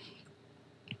you.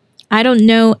 I don't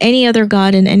know any other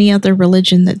God in any other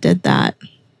religion that did that.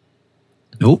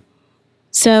 Nope.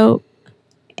 So,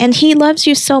 and he loves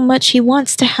you so much, he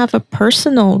wants to have a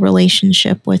personal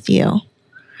relationship with you.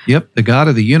 Yep. The God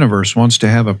of the universe wants to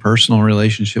have a personal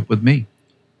relationship with me.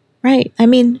 Right. I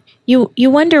mean, you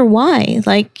wonder why.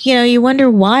 Like, you wonder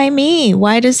why me?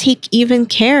 Why does he even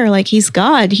care? Like, he's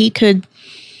God. He could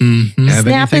Have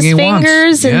snap anything his he wants.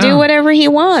 fingers and Yeah. do whatever he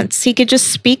wants. He could just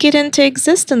speak it into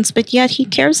existence, but yet he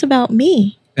cares about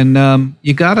me. And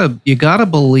you gotta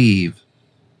believe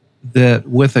that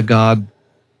with a God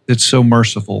that's so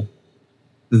merciful,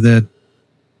 that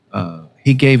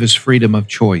he gave us freedom of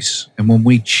choice. And when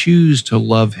we choose to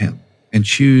love him and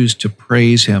choose to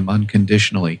praise him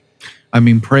unconditionally, I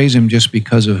mean, praise him just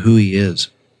because of who he is,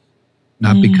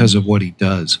 not because of what he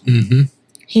does. Mm-hmm.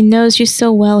 He knows you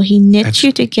so well. He knit That's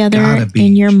you together gotta be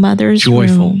in your mother's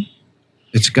joyful. womb.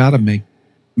 It's got to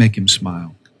make him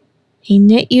smile. He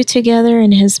knit you together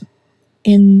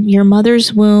in your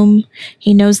mother's womb.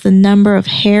 He knows the number of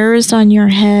hairs on your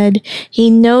head. He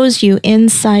knows you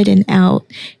inside and out.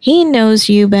 He knows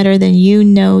you better than you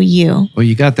know you. Well,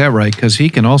 you got that right, because he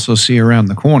can also see around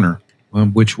the corner,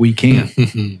 which we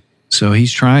can't. So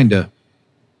he's trying to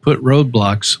put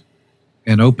roadblocks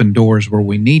and open doors where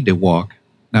we need to walk,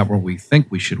 not where we think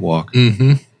we should walk.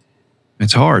 Mm-hmm.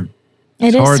 It's hard. It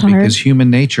It's is hard hard. because human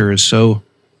nature is so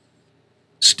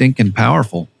stinking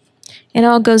powerful. It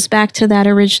all goes back to that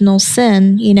original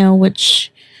sin, which,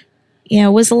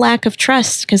 was a lack of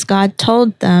trust, because God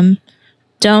told them,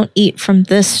 don't eat from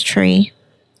this tree,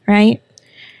 right?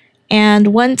 And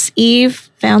once Eve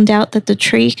found out that the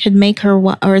tree could make her,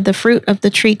 or the fruit of the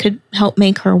tree could help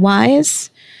make her wise,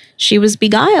 she was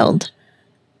beguiled.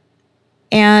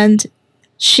 And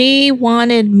she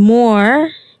wanted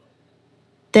more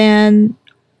than,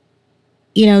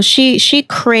 she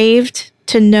craved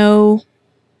to know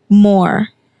more.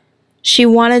 She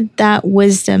wanted that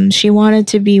wisdom. She wanted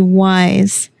to be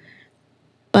wise.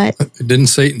 But Didn't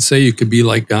Satan say you could be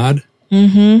like God?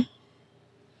 mhm,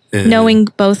 And- knowing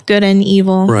both good and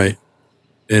evil. Right.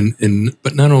 And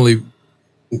but not only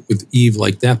with Eve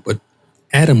like that, but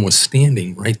Adam was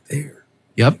standing right there.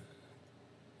 Yep,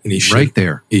 And he should, right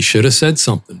there. He should have said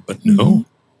something, but no.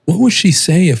 What would she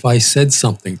say if I said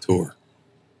something to her?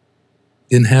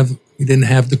 He didn't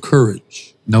have the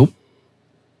courage. Nope.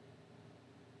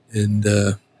 And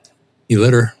he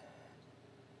let her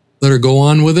go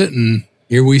on with it, and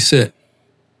here we sit.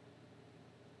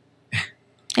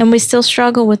 And we still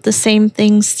struggle with the same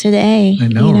things today. I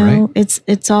know, right?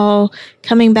 It's all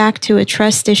coming back to a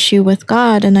trust issue with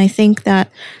God. And I think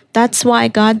that's why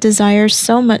God desires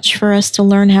so much for us to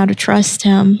learn how to trust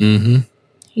him.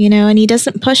 Mm-hmm. And he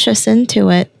doesn't push us into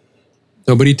it.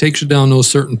 No, but he takes you down those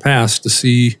certain paths to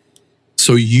see,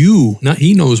 so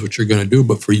he knows what you're going to do,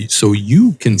 but for you, so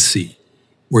you can see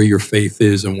where your faith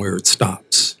is and where it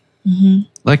stops.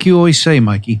 Like you always say,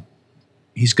 Mikey,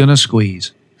 he's going to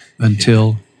squeeze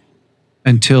until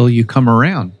you come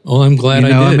around. Oh, I'm glad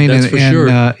I did. That's for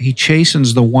sure. He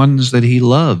chastens the ones that he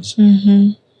loves.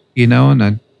 Mm-hmm.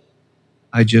 And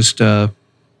I just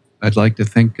I'd like to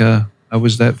think I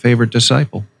was that favorite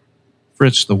disciple,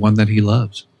 Fritz, the one that he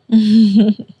loves.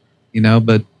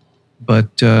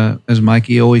 But as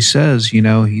Mikey always says,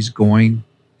 he's going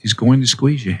to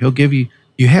squeeze you. He'll give you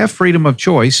have freedom of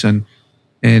choice, and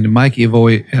Mikey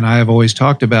and I have always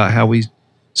talked about how we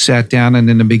sat down, and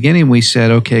in the beginning we said,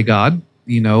 okay, God,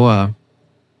 you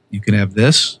can have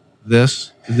this.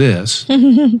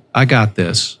 I got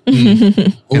this,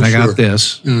 and I got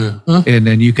this, Huh? and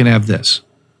then you can have this.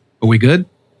 Are we good?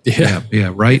 Yeah.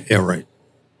 Yeah, right. Yeah, right.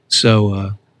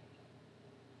 So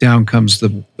down comes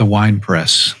the wine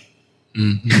press.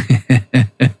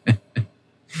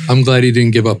 I'm glad he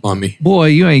didn't give up on me. Boy,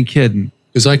 you ain't kidding.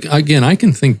 Because I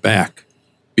can think back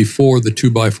before the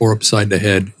 2x4 upside the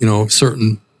head,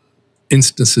 certain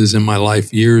instances in my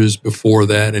life, years before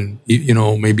that, and,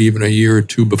 maybe even a year or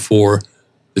two before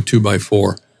the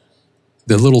 2x4,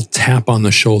 the little tap on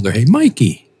the shoulder. Hey,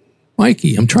 Mikey,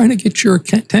 I'm trying to get your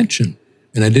attention.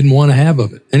 And I didn't want to have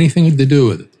anything to do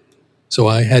with it. So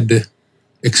I had to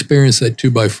experience that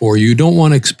 2x4. You don't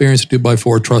want to experience a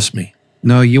 2x4, trust me.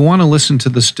 No, you want to listen to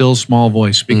the still small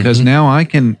voice, because now I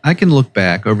can look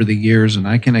back over the years and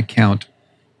I can account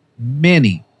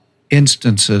many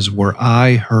instances where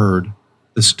I heard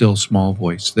the still small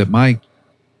voice that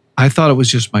I thought it was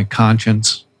just my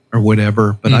conscience or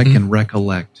whatever, but I can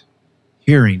recollect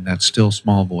hearing that still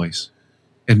small voice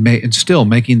and still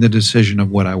making the decision of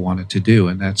what I wanted to do.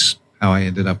 And that's how I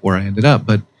ended up where I ended up.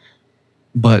 But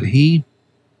but he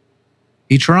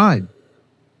tried.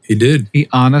 He did. He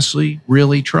honestly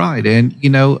really tried. And,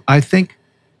 I think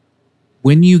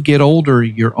when you get older,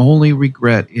 your only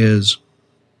regret is,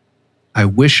 I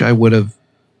wish I would have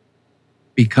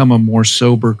become a more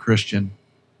sober Christian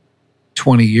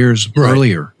 20 years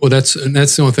earlier. Well, that's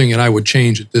the only thing that I would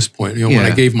change at this point. When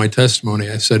I gave my testimony,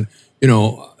 I said,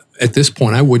 at this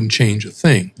point, I wouldn't change a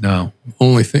thing. No.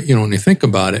 Only thing, when you think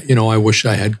about it, I wish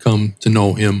I had come to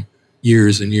know him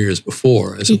years and years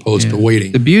before, as opposed to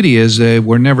waiting. The beauty is that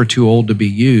we're never too old to be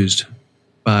used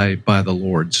by the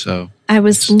Lord. So I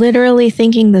was literally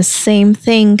thinking the same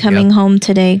thing coming home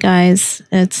today, guys.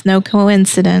 It's no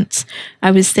coincidence.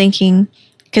 I was thinking,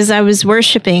 because I was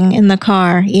worshiping in the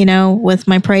car, with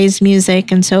my praise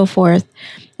music and so forth.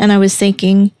 And I was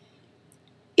thinking,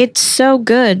 it's so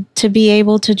good to be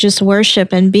able to just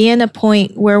worship and be in a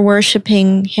point where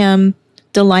worshiping Him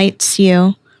delights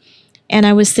you. And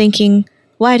I was thinking,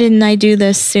 why didn't I do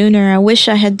this sooner? I wish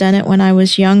I had done it when I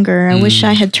was younger. I wish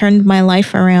I had turned my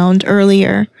life around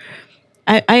earlier.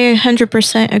 I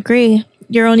 100% agree.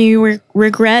 Your only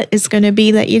regret is going to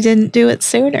be that you didn't do it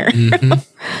sooner.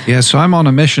 Mm-hmm. Yeah, so I'm on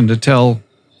a mission to tell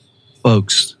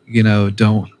folks,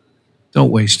 don't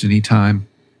waste any time.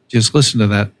 Just listen to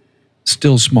that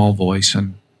still small voice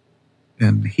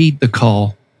and heed the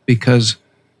call, because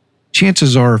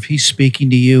chances are, if He's speaking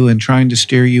to you and trying to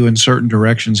steer you in certain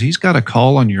directions, He's got a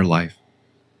call on your life.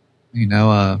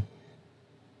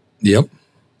 Yep.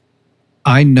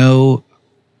 I know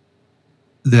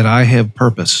that I have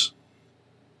purpose.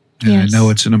 And I know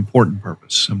it's an important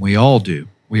purpose, and we all do.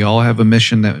 We all have a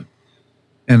mission that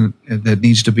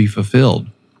needs to be fulfilled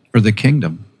for the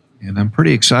kingdom. And I'm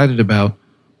pretty excited about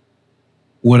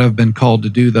what I've been called to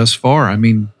do thus far. I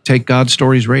mean, take God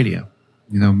Stories Radio.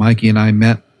 Mikey and I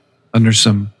met under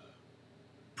some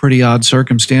pretty odd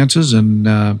circumstances,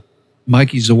 and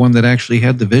Mikey's the one that actually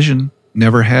had the vision,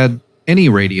 never had any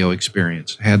radio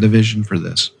experience, had the vision for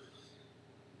this.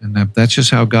 And that's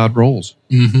just how God rolls.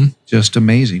 Mm-hmm. Just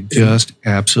amazing. Just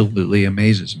absolutely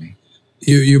amazes me.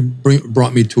 You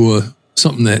brought me to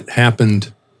something that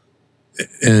happened,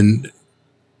 and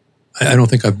I don't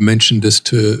think I've mentioned this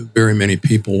to very many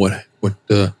people. But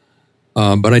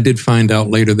I did find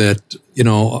out later that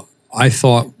I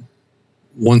thought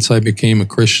once I became a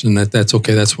Christian that's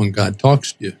okay. That's when God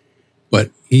talks to you, but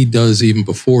He does even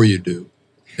before you do,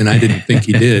 and I didn't think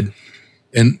He did.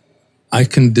 And I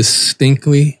can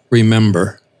distinctly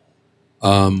remember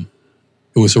it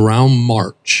was around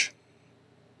March,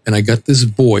 and I got this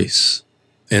voice,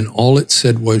 and all it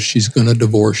said was, "She's going to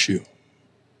divorce you."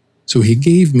 So He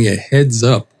gave me a heads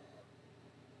up.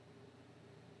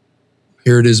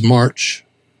 Here it is, March,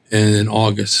 and in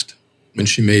August, when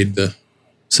she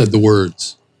said the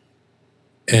words.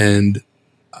 And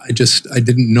I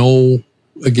didn't know,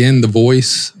 again, the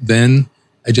voice then.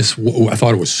 I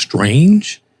thought it was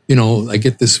strange. I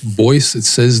get this voice that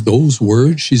says those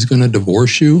words, "She's going to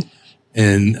divorce you."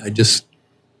 And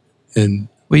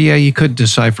well, yeah, you could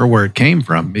decipher where it came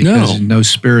from, because no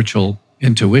spiritual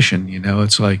intuition,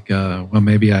 it's like,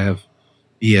 maybe I have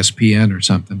ESPN or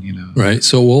something, Right.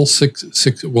 So, what's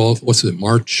it,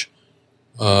 March?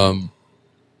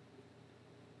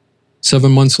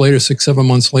 7 months later, 7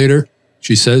 months later,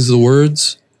 she says the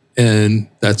words, and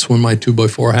that's when my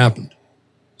 2x4 happened.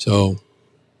 So,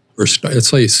 let's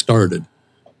say it started.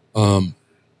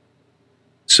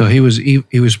 So he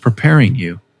was preparing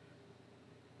you.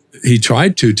 He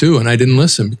tried to too, and I didn't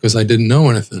listen because I didn't know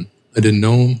anything. I didn't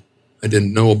know him. I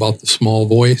didn't know about the small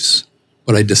voice,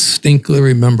 but I distinctly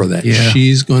remember that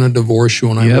she's going to divorce you.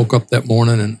 And I woke up that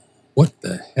morning, and what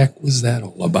the heck was that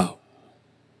all about?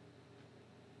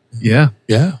 Yeah.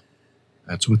 Yeah.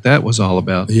 That's what that was all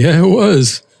about. Yeah, it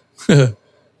was.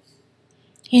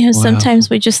 Sometimes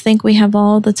we just think we have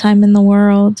all the time in the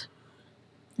world,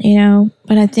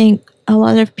 but I think a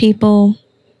lot of people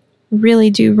really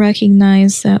do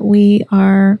recognize that we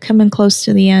are coming close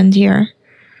to the end here.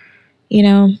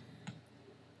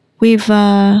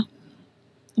 The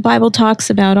Bible talks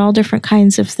about all different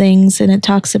kinds of things, and it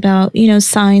talks about,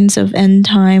 signs of end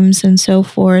times and so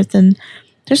forth. And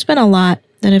there's been a lot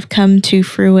that have come to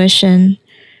fruition.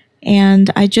 And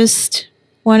I just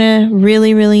want to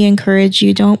really, really encourage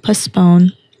you, don't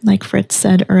postpone, like Fritz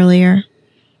said earlier.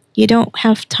 You don't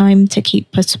have time to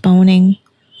keep postponing.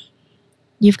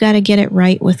 You've got to get it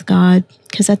right with God,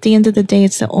 because at the end of the day,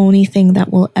 it's the only thing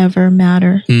that will ever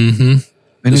matter. Mm-hmm.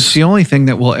 And it's the only thing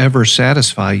that will ever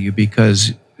satisfy you,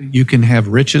 because you can have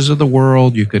riches of the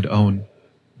world. You could own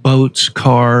boats,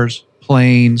 cars,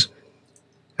 planes,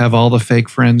 have all the fake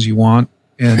friends you want.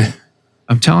 And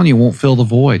I'm telling you, it won't fill the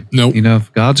void. Nope.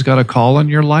 If God's got a call on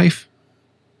your life,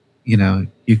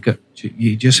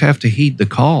 you just have to heed the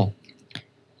call.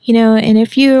 And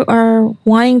if you are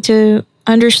wanting to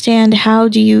understand how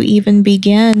do you even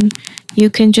begin, you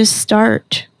can just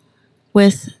start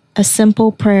with a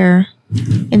simple prayer,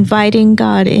 inviting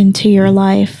God into your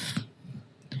life.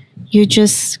 You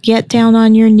just get down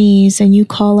on your knees and you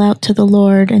call out to the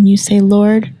Lord and you say,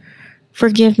 Lord,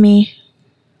 forgive me,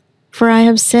 for I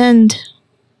have sinned,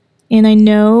 and I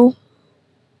know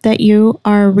that you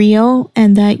are real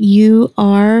and that you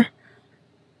are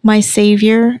my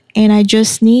Savior, and I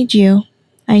just need you.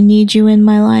 I need you in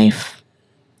my life.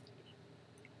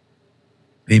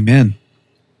 Amen.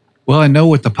 Well, I know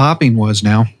what the popping was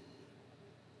now.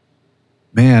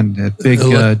 Man, that big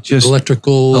just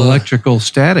electrical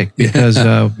static, because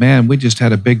man, we just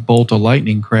had a big bolt of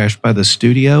lightning crash by the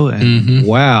studio, and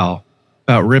wow,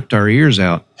 about ripped our ears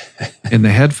out in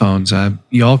the headphones.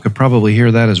 Y'all could probably hear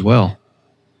that as well.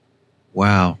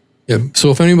 Wow. Yeah.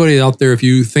 So if anybody out there, if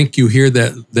you think you hear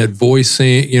that voice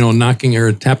saying, knocking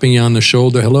or tapping you on the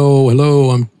shoulder, hello,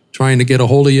 I'm trying to get a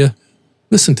hold of you,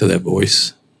 listen to that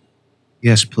voice.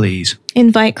 Yes, please.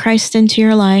 Invite Christ into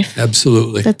your life.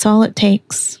 Absolutely. That's all it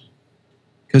takes.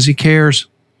 Because he cares.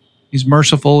 He's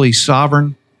merciful. He's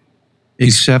sovereign. He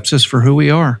accepts us for who we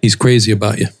are. He's crazy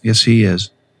about you. Yes, he is.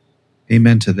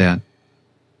 Amen to that.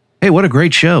 Hey, what a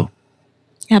great show.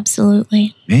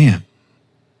 Absolutely. Man.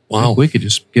 Wow. We could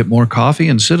just get more coffee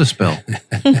and sit a spell.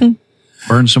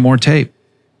 Burn some more tape.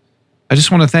 I just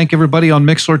want to thank everybody on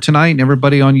Mixlr tonight and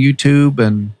everybody on YouTube,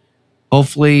 and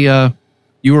hopefully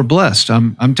you were blessed.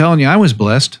 I'm telling you, I was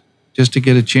blessed just to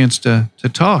get a chance to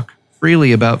talk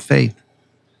freely about faith.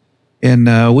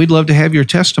 And we'd love to have your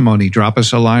testimony. Drop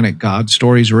us a line at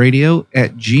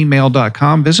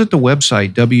godstoriesradio@gmail.com. Visit the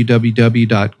website,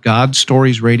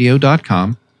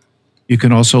 www.godstoriesradio.com. You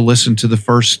can also listen to the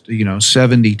first,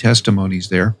 70 testimonies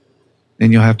there.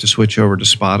 Then you'll have to switch over to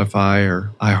Spotify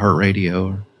or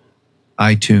iHeartRadio or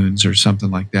iTunes or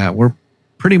something like that. We're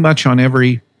pretty much on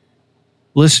every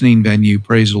listening venue,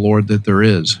 praise the Lord, that there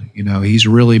is. He's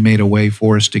really made a way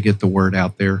for us to get the word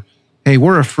out there. Hey,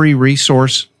 we're a free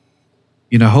resource.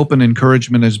 Hope and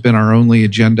encouragement has been our only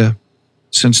agenda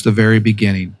since the very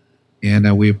beginning.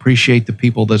 And we appreciate the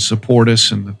people that support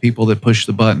us and the people that push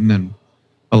the button and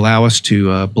allow us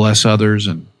to bless others.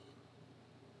 And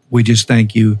we just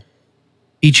thank you,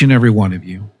 each and every one of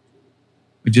you.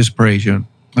 We just praise you.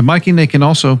 And Mikey, they can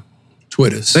also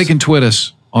tweet us. They can tweet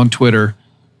us on Twitter.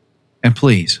 And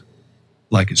please,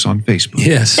 like us on Facebook.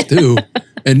 Yes, do.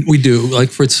 And we do. Like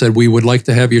Fritz said, we would like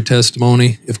to have your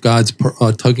testimony. If God's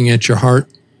tugging at your heart,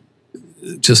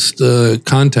 just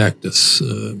contact us.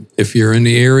 If you're in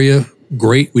the area,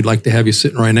 great. We'd like to have you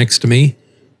sitting right next to me.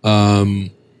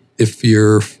 If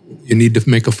you need to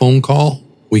make a phone call,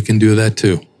 we can do that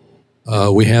too.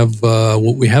 We have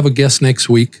a guest next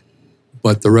week,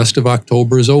 but the rest of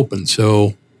October is open.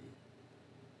 So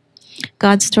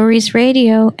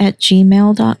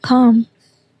godstoriesradio@gmail.com.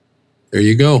 There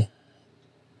you go.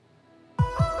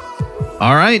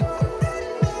 All right.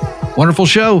 Wonderful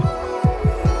show.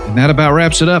 And that about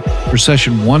wraps it up for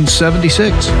session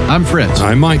 176. I'm Fritz.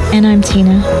 I'm Mike. And I'm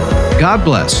Tina. God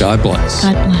bless. God bless.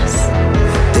 God bless.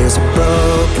 There's a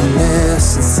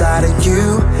brokenness inside of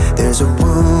you. There's a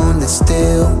wound that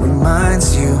still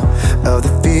reminds you of the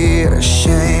fear,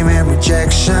 shame, and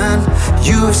rejection.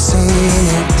 You've seen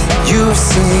it, you've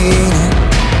seen it.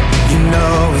 You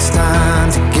know it's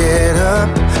time to get up,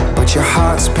 but your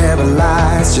heart's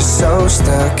paralyzed, you're so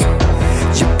stuck.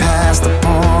 You're past the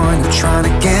point of trying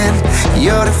again.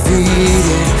 You're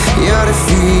defeated, you're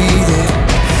defeated.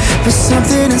 But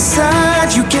something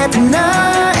inside you can't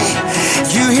deny.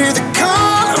 You hear the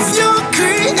call of your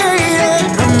creator.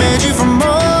 I made you for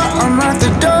more, unlock the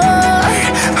door.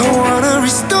 I wanna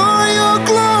restore your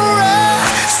glory.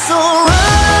 So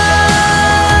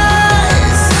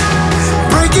rise,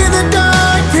 breaking the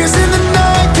dark, piercing the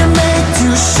night, can make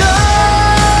you shine.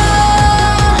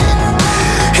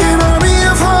 An army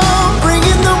of hope,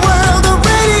 bringing the world a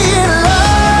radiant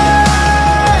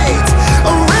light,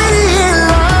 a radiant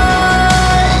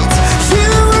light.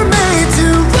 You were made to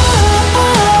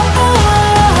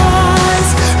rise,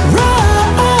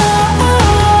 rise.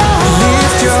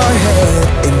 Lift your head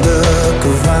and look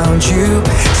around you.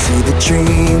 See the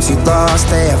dreams you lost,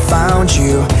 they have found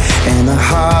you. And the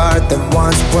heart that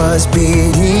once was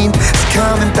beating is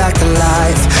coming back to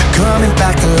life, coming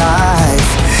back to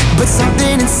life. But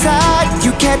something inside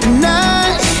you can't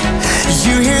deny.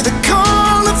 You hear the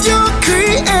call of your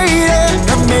creator.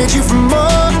 I've made you for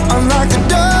more, unlock the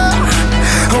door.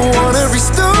 I wanna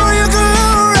restore your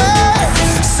glory.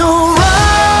 So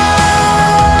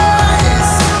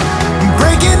rise,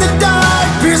 breaking the dark,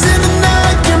 piercing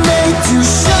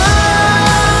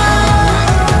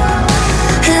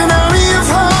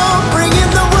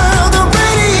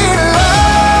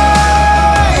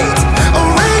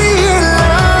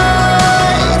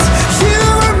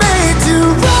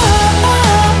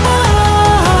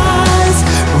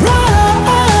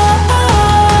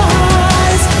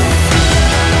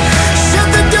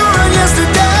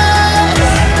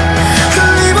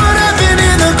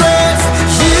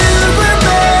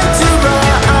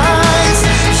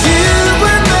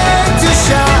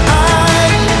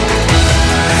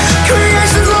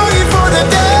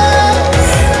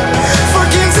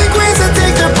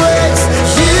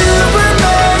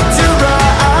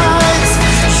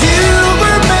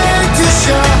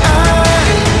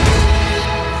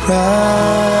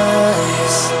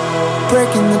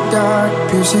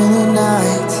stars in the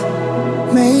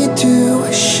night, made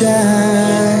to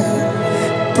shine.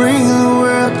 Bring the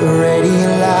world a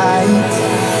radiant light.